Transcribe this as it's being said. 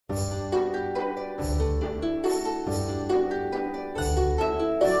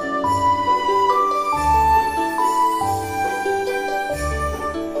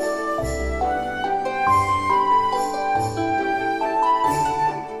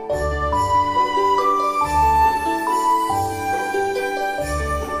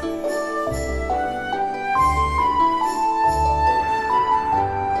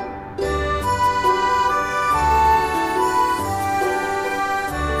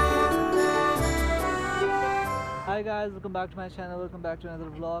guys, welcome back to my channel, welcome back to another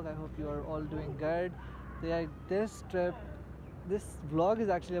vlog. I hope you are all doing good. So yeah, this vlog is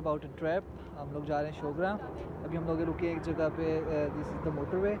actually about a trip. हम लोग जा रहे हैं शोगरा. अभी हम लोग रुके एक जगह पे. दिस इज़ द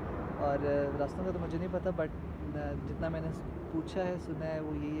मोटरवे और रास्तों का तो मुझे नहीं पता, बट जितना मैंने पूछा है सुना है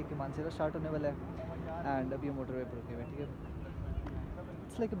वो यही है कि मानसेरा स्टार्ट होने वाला है एंड अभी हम मोटरवे पर रुके हुए. ठीक है,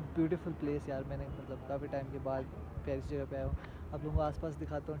 it's like a beautiful place यार. मैंने मतलब काफ़ी टाइम के बाद प्यारी जगह पे आया हूँ. आप लोगों को आसपास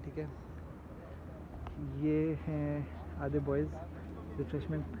दिखाता हूँ. ठीक है, ये हैं आधे बॉयज़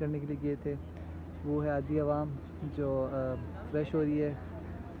रिफ्रेशमेंट करने के लिए गए थे. वो है आधी आवाम जो फ्रेश हो रही है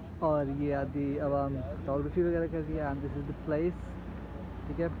और ये आधी आवाम फोटोग्राफी वगैरह कर रही है. And this is the place.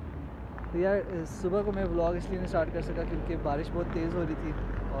 ठीक है, तो यार सुबह को मैं व्लॉग इसलिए नहीं स्टार्ट कर सका क्योंकि बारिश बहुत तेज़ हो रही थी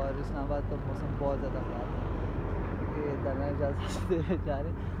और इस्लामाबाद का मौसम बहुत ज़्यादा ख़राब था. क्योंकि धरना इजाज़त जा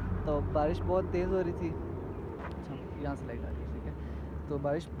रहे तो बारिश बहुत तेज़ हो रही थी. अच्छा, यहाँ से लाइट आ रही है. ठीक है, तो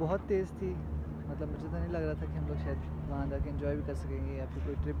बारिश बहुत तेज़ थी. मतलब मुझे तो नहीं लग रहा था कि हम लोग शायद वहाँ जाके एंजॉय भी कर सकेंगे या फिर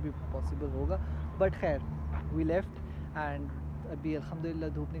कोई ट्रिप भी पॉसिबल होगा. बट खैर वी लेफ्ट एंड अभी अल्हम्दुलिल्लाह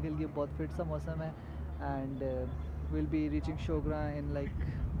धूप निकल गई. बहुत फिट सा मौसम है and will be reaching Shogran in like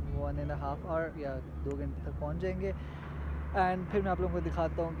 1.5 our या 2 घंटे तक पहुँच जाएंगे. एंड फिर मैं आप लोगों को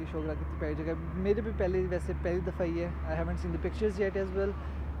दिखाता हूँ कि शोगरा कितनी प्यारी जगह है. मेरे भी पहली दफ़ा ही है. I haven't seen the pictures yet as well,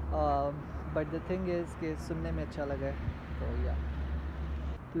 but the thing is कि सुनने में अच्छा लगा है. तो या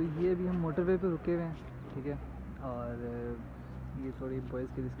तो ये अभी हम मोटरवे पे रुके हुए हैं. ठीक है, और ये थोड़ी बॉयज़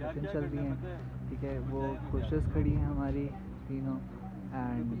की डिस्कशन चल रही हैं. ठीक है, वो कोचेस खड़ी हैं हमारी तीनों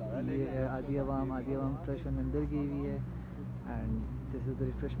एंड ये आधी आवाम फ्रेश होने अंदर गई हुई है and this is the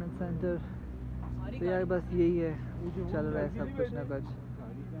refreshment centre. तो यार बस यही है, चल रहा है सब कुछ ना कुछ.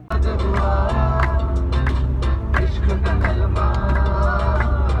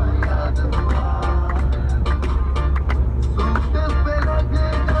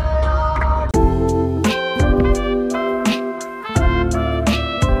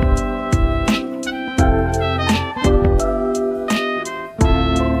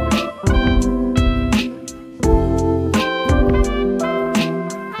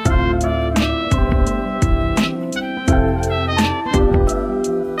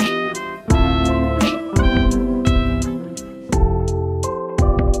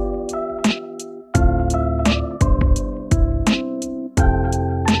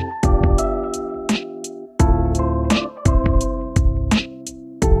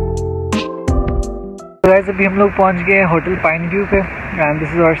 गाइस अभी हम लोग पहुंच गए हैं होटल पाइन व्यू पे and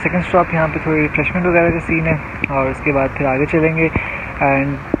this is our second stop. यहाँ पे थोड़ी रिफ्रेशमेंट वगैरह का सीन है और उसके बाद फिर आगे चलेंगे.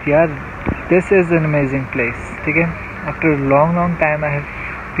 एंड यार this is an amazing place. ठीक है, after long time I have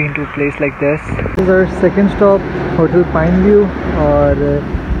been to place like this. This is our second stop hotel pine view और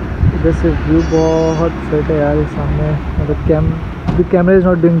इधर से व्यू बहुत सेट है यार. सामने मतलब the camera is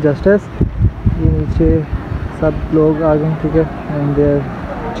not doing justice. ये नीचे सब लोग आ गए. ठीक है, एंड दे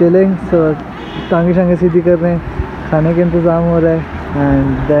आर चिलिंग. सो टांगे सीधी कर रहे हैं, खाने का इंतज़ाम हो रहा है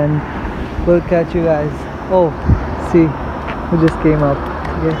and then will catch you guys. Oh C we just came up.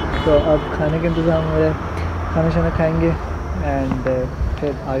 ठीक है, तो अब खाने का इंतज़ाम हो रहा है, खाना शाना खाएंगे एंड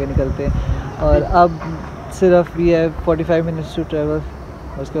फिर आगे निकलते हैं. और अब सिर्फ ये है 45 मिनट्स टू ट्रैवल.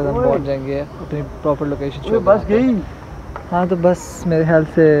 उसके बाद हम पहुँच जाएंगे अपनी प्रॉपर लोकेशन. बस गई. हाँ, तो बस मेरे ख्याल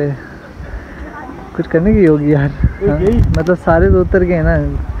से कुछ करने की होगी यार. हाँ? मतलब सारे तो उतर गए ना,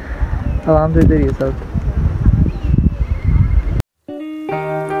 आराम से इधर ही सब.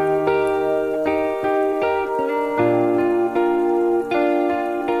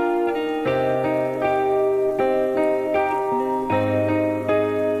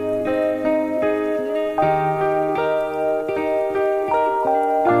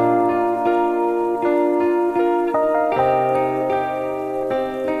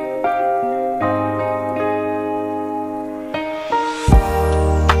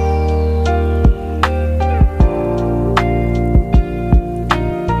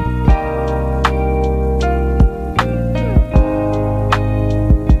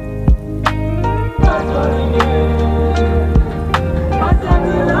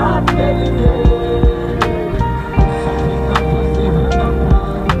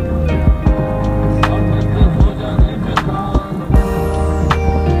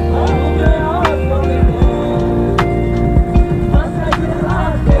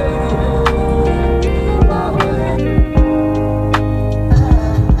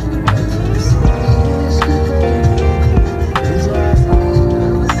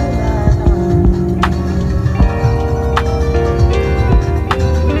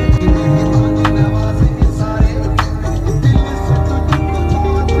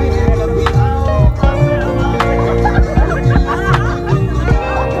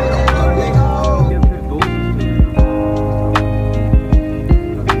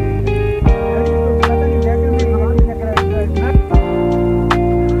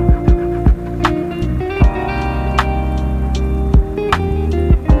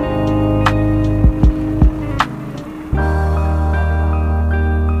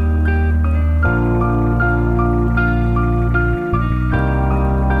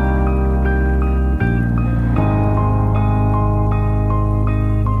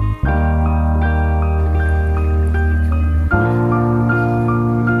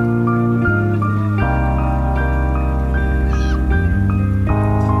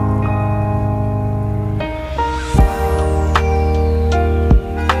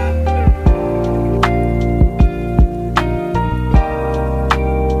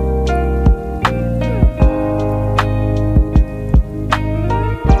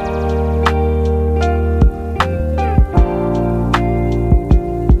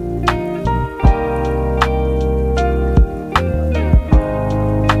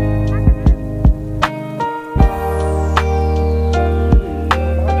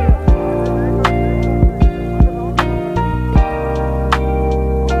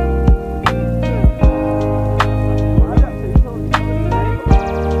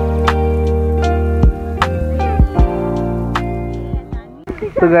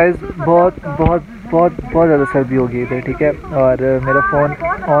 तो गाइस बहुत बहुत बहुत बहुत ज़्यादा सर्दी हो गई थी, ठीक है, और मेरा फ़ोन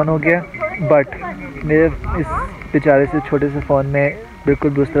ऑन हो गया, बट मेरे इस बेचारे से छोटे से फ़ोन में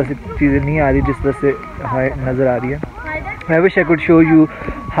बिल्कुल उस तरह से चीज़ें नहीं आ रही जिस तरह से नज़र आ रही है। I wish I could show you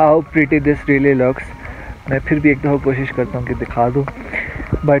how pretty this really looks. मैं फिर भी एक दफ़ा कोशिश करता हूँ कि दिखा दूँ,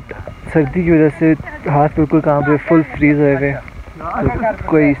 बट सर्दी की वजह से हाथ बिल्कुल काम पे फुल फ्रीज हुए हुए, तो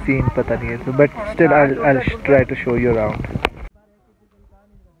कोई सीन पता नहीं है, तो but still I try to show you around.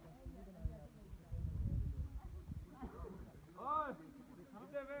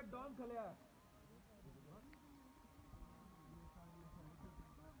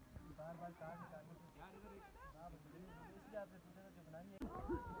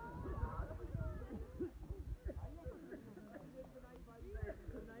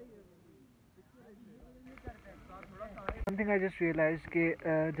 Something I just realise कि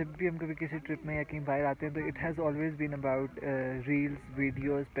जब भी हम कभी किसी ट्रिप में या कहीं बाहर आते हैं तो it has always been about reels,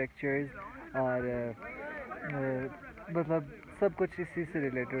 videos, pictures, और मतलब सब कुछ इसी से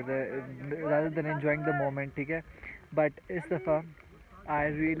रिलेटेड है rather than enjoying the moment, ठीक है। बट इस दफ़ा I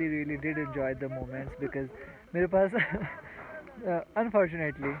really did enjoy the moments because मेरे पास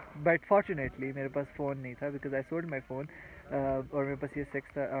अनफॉर्चुनेटली बट फॉर्चुनेटली मेरे पास फ़ोन नहीं था because I sold my phone, और मेरे पास ये 6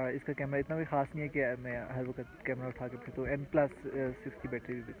 था। इसका कैमरा इतना भी ख़ास नहीं है कि मैं हर वक्त कैमरा उठा के फिर, तो एन प्लस 6 की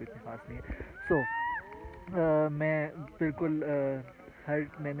बैटरी भी कोई इतनी ख़ास नहीं है। सो मैं बिल्कुल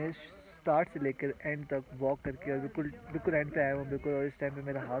मैंने स्टार्ट से लेकर एंड तक वॉक करके और बिल्कुल एंड पे आया हूँ बिल्कुल, और इस टाइम पे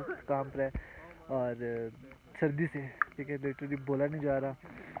मेरा हाथ काम पर है और सर्दी से, ठीक है, लिटरली बोला नहीं जा रहा।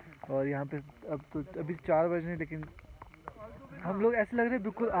 और यहाँ पे अब तो अभी 4 बज रहे हैं, लेकिन हम लोग ऐसे लग रहे हैं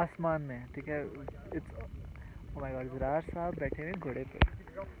बिल्कुल आसमान में, ठीक है। It's oh my God, Zarar साहब बैठे हैं घोड़े पे,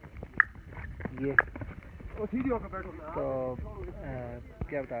 ये तो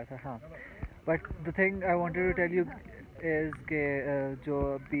क्या बता रहा था, हाँ, but the thing I wanted to tell you is के जो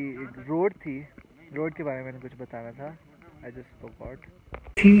अभी रोड थी, रोड के बारे में मैंने कुछ बताना था, आई जस्ट फॉरगॉट।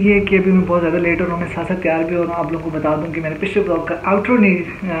 ये कि अभी मैं बहुत ज़्यादा लेट हो रहा हूँ, मैं साथ साथ तैयार भी हो रहा हूँ। आप लोगों को बता दूँ कि मैंने पिछले ब्लॉग का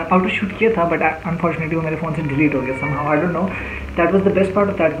आउटरो शूट किया था, बट अनफॉर्चुनेटली वो मेरे फ़ोन से डिलीट हो गया somehow, I don't know. That was the best part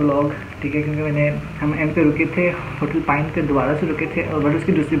of that blog, ठीक है, क्योंकि हम एंड पे रुके थे, होटल पाइन पे दोबारा से रुके थे, और बट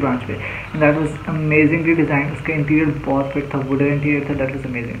उसकी दूसरी ब्रांच पे, दैट वाज अमेजिंगली डिज़ाइन। उसका इंटीरियर बहुत फिट था, वुडन इंटीरियर था, दैट वाज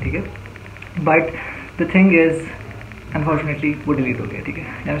अमेजिंग, ठीक है। But the thing is unfortunately वो डिलीट हो गया, ठीक है,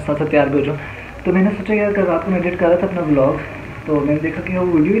 मैं साथ साथ तैयार भी हो जाऊँ। तो मैंने सोचा यार कल रात को मैं एडिट कर रहा था अपना ब्लॉग, तो मैंने देखा कि वो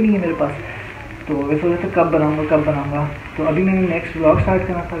वीडियो ही नहीं है मेरे पास, तो मैं सोचा था कब बनाऊंगा। तो अभी मैंने नेक्स्ट ब्लॉग स्टार्ट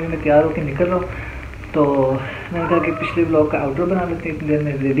करना था, अभी मैं तैयार होकर निकल रहा हूँ, तो मैंने कहा कि पिछले ब्लॉग का आउटरो बना लेते हैं, इतनी देर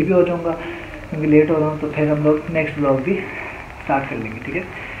में रेडी भी हो जाऊँगा क्योंकि लेट हो रहा हूँ, तो फिर हम लोग नेक्स्ट ब्लॉग भी स्टार्ट कर लेंगे, ठीक है।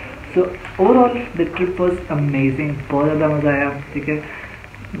 So overall the trip was amazing, बहुत ज़्यादा मज़ा आया, ठीक है,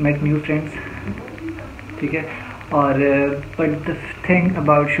 मेट न्यू फ्रेंड्स, ठीक है। और but the thing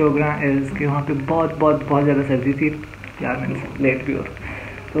about Shogran is कि वहाँ पे बहुत ज़्यादा सर्दी थी यार, मैंने लेट भी हो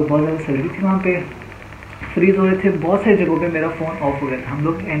तो बहुत ज़्यादा सर्दी थी, वहाँ पे फ्रीज हो रहे थे, बहुत सारी जगहों पे मेरा फ़ोन ऑफ हो गया था। हम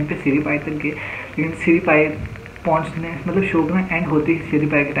लोग एंड पे सीरी पाए तक गए, लेकिन सीरी पाए पहुँचने मतलब शोग्रान एंड होते ही सीरी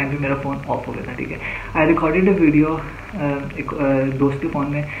पाए के टाइम पे मेरा फ़ोन ऑफ हो गया था, ठीक है। आई रिकॉर्डेड अ वीडियो एक दोस्त के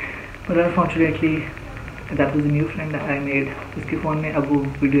फ़ोन में, पर unfortunately that was a new friend I made, उसके फ़ोन में अब वो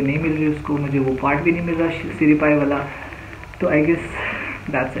वीडियो नहीं मिल रही उसको, मुझे वो पार्ट भी नहीं मिल रहा सीरी पाए वाला, तो I guess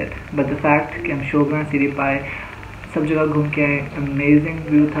that's it. But the fact कि हम शोग्रान, सीरी पाए सब जगह घूम के आए, अमेजिंग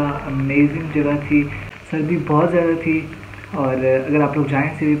व्यू था, अमेजिंग जगह थी, सर्दी बहुत ज़्यादा थी, और अगर आप लोग जाएँ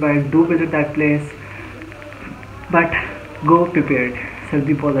सीरी पाए, do visit that place, but go prepared,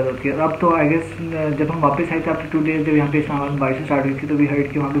 सर्दी बहुत ज़्यादा होती है। अब तो आई गेस जब हम वापस आए थे आफ्टर 2 डेज, जब यहाँ पे इस्लामाबाद में बारिश स्टार्ट हुई थी, तो वी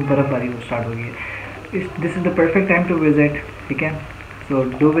हर्ड कि वहाँ पे बर्फ़बारी हो स्टार्ट हो गई है। This is the perfect time to visit, ठीक है, सो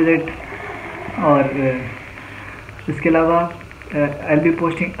डू विज़िट। और इसके अलावा I'll be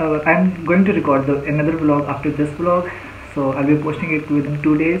posting, I'm going to record another vlog after this vlog, so I'll be posting it within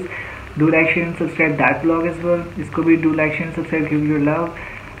 2 days. Do like, share and subscribe that vlog as well. इसको भी do like, share and subscribe, give your love,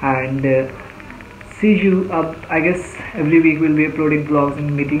 and see you up. I guess every week we'll be uploading vlogs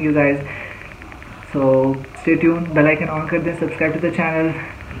and meeting you guys, so stay tuned, bell icon on कर दें, subscribe to the channel,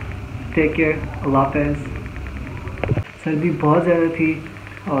 take care, Allah हाफ़िज़। सर्दी बहुत ज़्यादा थी,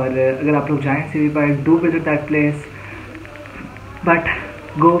 और अगर आप लोग जाएँ सीरी पाए, do visit that place, but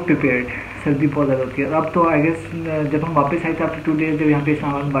go prepared, सर्दी बहुत ज़्यादा होती है। अब तो आई गेस जब हम वापस आए थे आफ्टर 2 डेज, जब यहाँ पे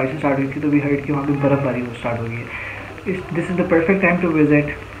इस्लामाबाद में बारिश स्टार्ट हुई थी, तो वी हर्ड कि वहाँ पे बर्फ़बारी हो स्टार्ट हो गई है। This is the perfect time to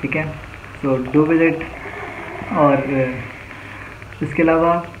visit, ठीक है, सो डू विज़िट। और इसके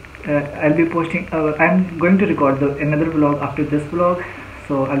अलावा I will be posting, I am going to record another vlog after this vlog,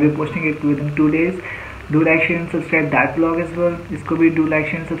 so I'll be posting it within 2 days. Do like, share and subscribe that vlog as well. इसको भी do like,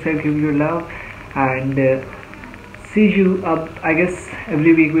 share and subscribe, give your love, and see you up. I guess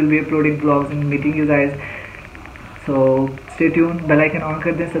every week we'll be uploading vlogs and meeting you guys. So stay tuned, bell icon on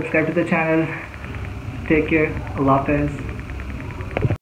kar दें, subscribe to the channel. Take care. Allah Hafiz.